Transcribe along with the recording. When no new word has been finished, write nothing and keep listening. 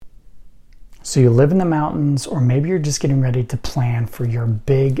So you live in the mountains, or maybe you're just getting ready to plan for your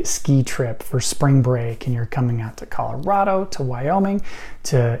big ski trip for spring break, and you're coming out to Colorado, to Wyoming,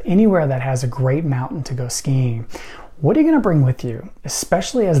 to anywhere that has a great mountain to go skiing. What are you going to bring with you,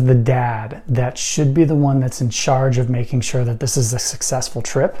 especially as the dad that should be the one that's in charge of making sure that this is a successful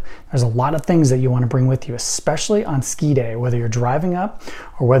trip? There's a lot of things that you want to bring with you, especially on ski day, whether you're driving up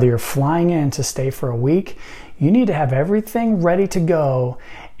or whether you're flying in to stay for a week. You need to have everything ready to go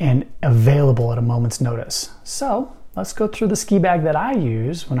and available at a moment's notice. So let's go through the ski bag that I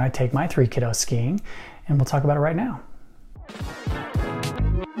use when I take my 3 kiddos skiing, and we'll talk about it right now.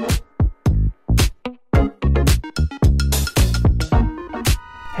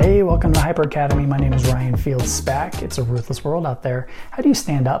 Hey, welcome to Hyper Academy. My name is Ryan Fields-Spack. It's a ruthless world out there. How do you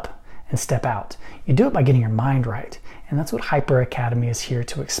stand up and step out? You do it by getting your mind right. And that's what Hyper Academy is here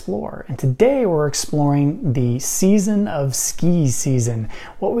to explore. And today we're exploring the season of ski season,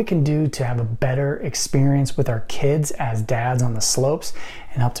 what we can do to have a better experience with our kids as dads on the slopes,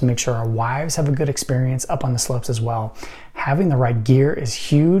 and help to make sure our wives have a good experience up on the slopes as well. Having the right gear is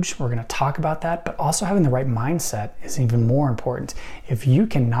huge. We're going to talk about that, but also having the right mindset is even more important. If you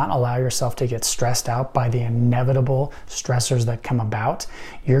cannot allow yourself to get stressed out by the inevitable stressors that come about,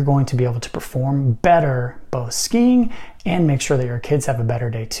 you're going to be able to perform better both skiing and make sure that your kids have a better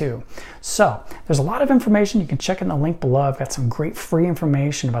day too. So there's a lot of information. You can check in the link below. I've got some great free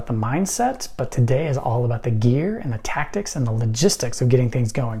information about the mindset, but today is all about the gear and the tactics and the logistics of getting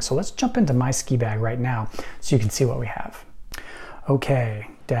things going. So let's jump into my ski bag right now so you can see what we have. Okay,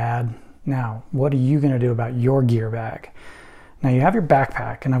 Dad, now what are you going to do about your gear bag? Now you have your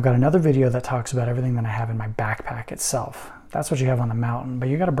backpack, and I've got another video that talks about everything that I have in my backpack itself. That's what you have on the mountain, but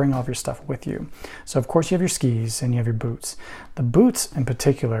you got to bring all of your stuff with you. So of course you have your skis and you have your boots. The boots in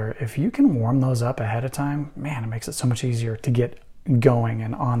particular, if you can warm those up ahead of time, man, it makes it so much easier to get going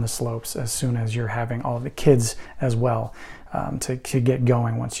and on the slopes as soon as you're having all of the kids as well to get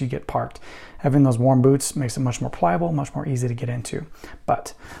going once you get parked. Having those warm boots makes it much more pliable, much more easy to get into.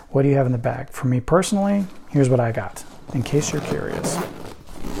 But what do you have in the bag? For me personally, here's what I got, in case you're curious.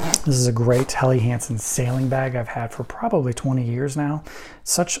 This is a great Helly Hansen sailing bag I've had for probably 20 years now.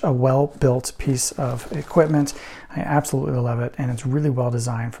 Such a well-built piece of equipment. I absolutely love it, and it's really well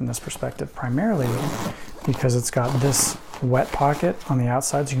designed from this perspective, primarily because it's got this wet pocket on the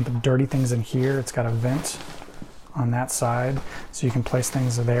outside, so you can put dirty things in here. It's got a vent on that side, so you can place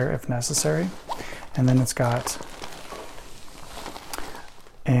things there if necessary. And then it's got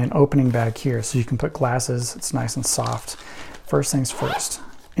an opening bag here, so you can put glasses. It's nice and soft. First things first,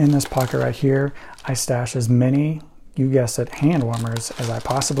 in this pocket right here, I stash as many, you guessed it, hand warmers as I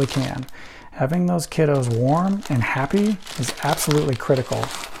possibly can. Having those kiddos warm and happy is absolutely critical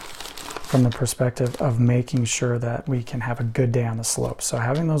from the perspective of making sure that we can have a good day on the slope. So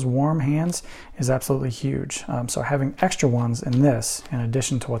having those warm hands is absolutely huge. So having extra ones in this, in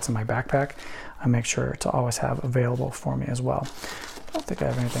addition to what's in my backpack, I make sure to always have available for me as well. I don't think I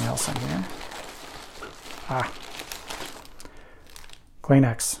have anything else in here.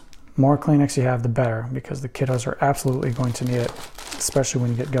 Kleenex. More Kleenex you have, the better, because the kiddos are absolutely going to need it, especially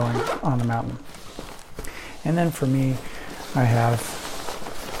when you get going on the mountain. And then for me, I have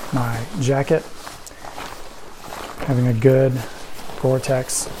my jacket. Having a good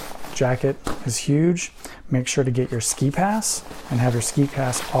Gore-Tex jacket is huge. Make sure to get your ski pass and have your ski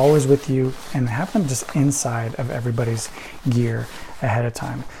pass always with you, and have them just inside of everybody's gear ahead of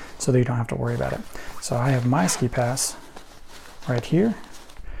time so that you don't have to worry about it. So I have my ski pass right here,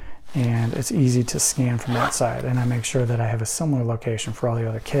 and it's easy to scan from that side, and I make sure that I have a similar location for all the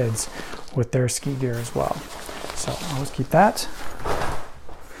other kids with their ski gear as well. So always keep that.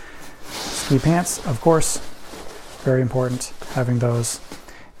 Ski pants, of course, very important, having those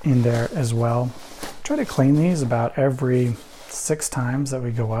in there as well. Try to clean these about every 6 times that we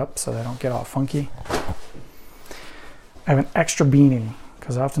go up so they don't get all funky. I have an extra beanie,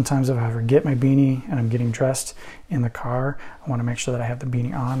 because oftentimes if I forget my beanie and I'm getting dressed in the car, I want to make sure that I have the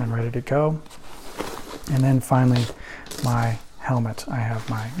beanie on and ready to go. And then finally, my helmet. I have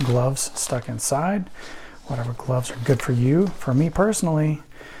my gloves stuck inside. Whatever gloves are good for you. For me personally,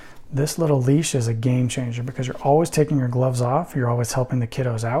 this little leash is a game changer, because you're always taking your gloves off. You're always helping the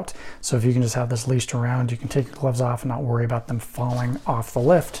kiddos out. So if you can just have this leashed around, you can take your gloves off and not worry about them falling off the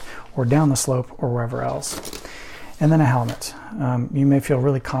lift or down the slope or wherever else. And then a helmet. You may feel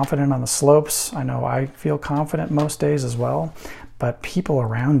really confident on the slopes. I know I feel confident most days as well, but people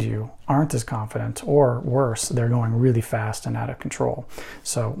around you aren't as confident, or worse, they're going really fast and out of control.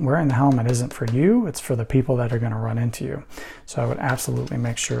 So wearing the helmet isn't for you, it's for the people that are going to run into you. So I would absolutely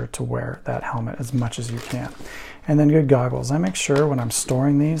make sure to wear that helmet as much as you can. And then good goggles. I make sure when I'm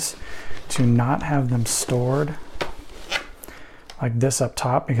storing these to not have them stored like this up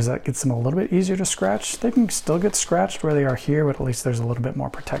top, because that gets them a little bit easier to scratch. They can still get scratched where they are here, but at least there's a little bit more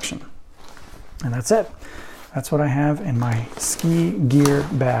protection. And that's it. That's what I have in my ski gear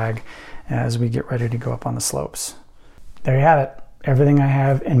bag as we get ready to go up on the slopes. There you have it. Everything I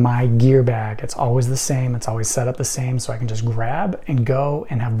have in my gear bag. It's always the same. It's always set up the same, so I can just grab and go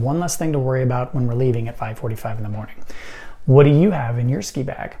and have one less thing to worry about when we're leaving at 5:45 in the morning. What do you have in your ski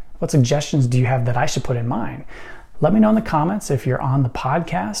bag? What suggestions do you have that I should put in mine? Let me know in the comments if you're on the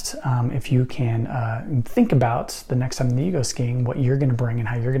podcast, if you can think about the next time that you go skiing, what you're going to bring and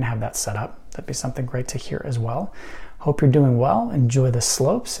how you're going to have that set up. That'd be something great to hear as well. Hope you're doing well. Enjoy the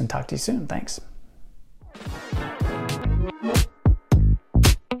slopes and talk to you soon. Thanks.